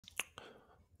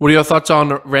What are your thoughts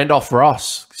on Randolph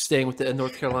Ross, staying with the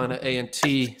North Carolina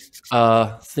A&T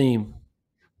theme?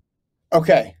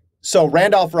 Okay, so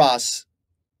Randolph Ross,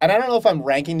 and I don't know if I'm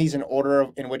ranking these in order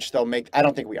in which they'll make. I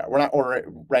don't think we are. We're not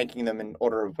ranking them in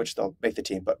order of which they'll make the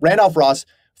team. But Randolph Ross,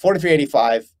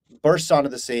 43.85, bursts onto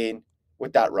the scene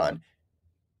with that run.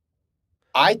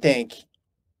 I think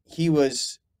he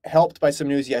was helped by some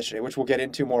news yesterday, which we'll get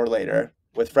into more later,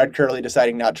 with Fred Kerley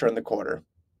deciding not to run the quarter.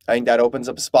 I think that opens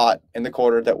up a spot in the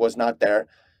quarter that was not there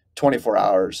 24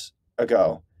 hours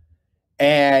ago.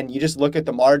 And you just look at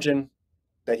the margin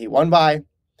that he won by.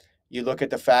 You look at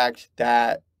the fact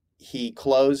that he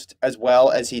closed as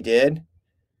well as he did.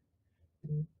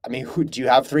 I mean, do you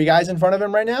have three guys in front of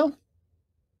him right now?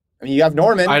 I mean, you have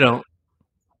Norman. I don't.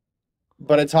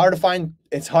 But it's hard to find.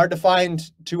 It's hard to find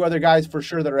two other guys for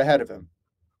sure that are ahead of him.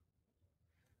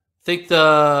 Think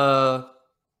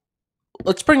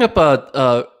let's bring up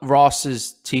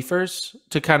Ross's Tifers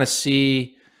to kind of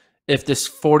see if this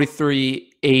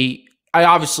 43.8.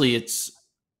 Obviously it's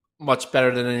much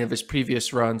better than any of his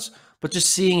previous runs, but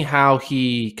just seeing how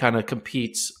he kind of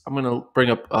competes. I'm gonna bring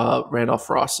up Randolph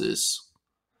Ross's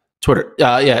Twitter.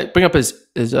 Bring up his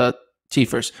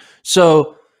Tifers.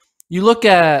 So you look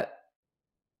at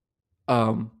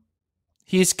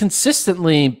he's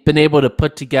consistently been able to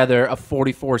put together a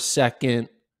 44-second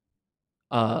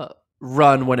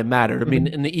run when it mattered. I mean,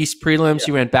 in the East prelims,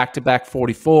 he ran back-to-back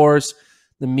 44s.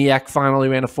 The MEAC final, he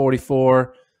ran a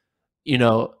 44. You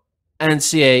know,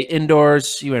 NCAA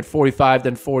indoors, he ran 45,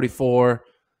 then 44.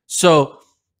 So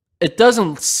it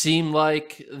doesn't seem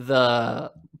like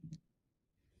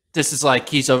this is like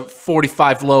he's a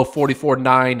 45 low,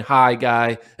 44-9 high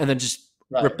guy, and then just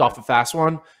ripped off a fast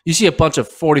one. You see a bunch of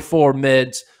 44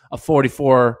 mids, a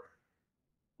 44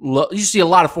 low. You see a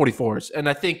lot of 44s, and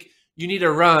I think you need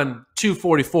to run 2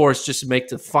 44s just to make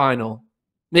the final.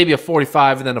 Maybe a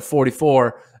 45 and then a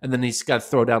 44, and then he's got to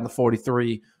throw down the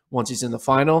 43 once he's in the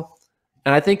final.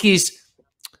 And I think he's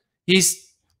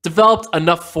developed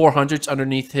enough 400s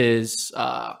underneath his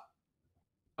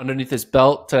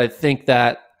belt to I think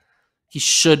that he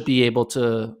should be able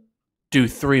to do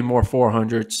 3 more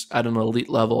 400s at an elite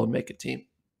level and make a team.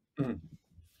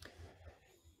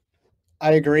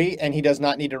 I agree, and he does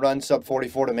not need to run sub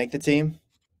 44 to make the team.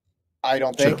 I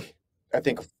don't think. Sure. I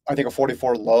think a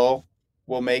 44 low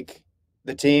will make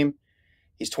the team.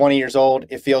 He's 20 years old.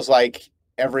 It feels like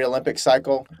every Olympic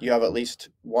cycle you have at least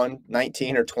one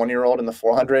 19 or 20-year-old in the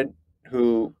 400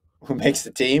 who makes the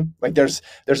team. Like there's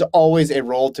always a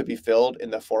role to be filled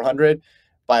in the 400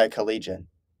 by a collegian.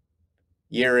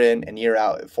 Year in and year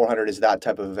out, 400 is that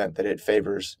type of event that it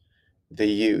favors the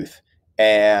youth.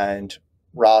 And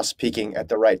Ross peaking at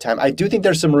the right time. I do think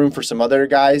there's some room for some other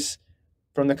guys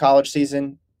from the college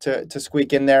season to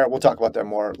squeak in there. We'll talk about that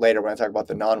more later when I talk about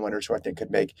the non-winners who I think could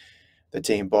make the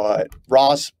team. But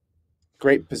Ross,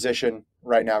 great position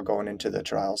right now going into the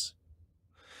trials.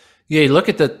 Yeah, you look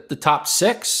at the top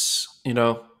 6,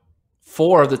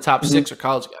 4 of the top 6 are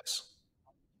college guys.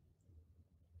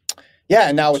 Yeah,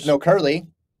 and now with no Kerley,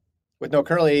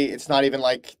 it's not even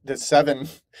like the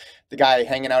guy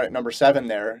hanging out at number 7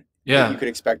 there. Yeah, you could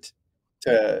expect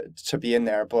to be in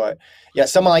there. But yeah,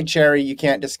 someone like Cherry, you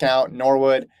can't discount.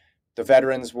 Norwood, the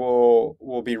veterans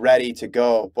will be ready to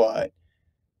go. But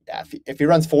yeah, if he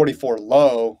runs 44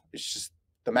 low, it's just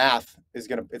the math is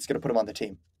gonna put him on the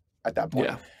team at that point.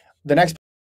 Yeah. The next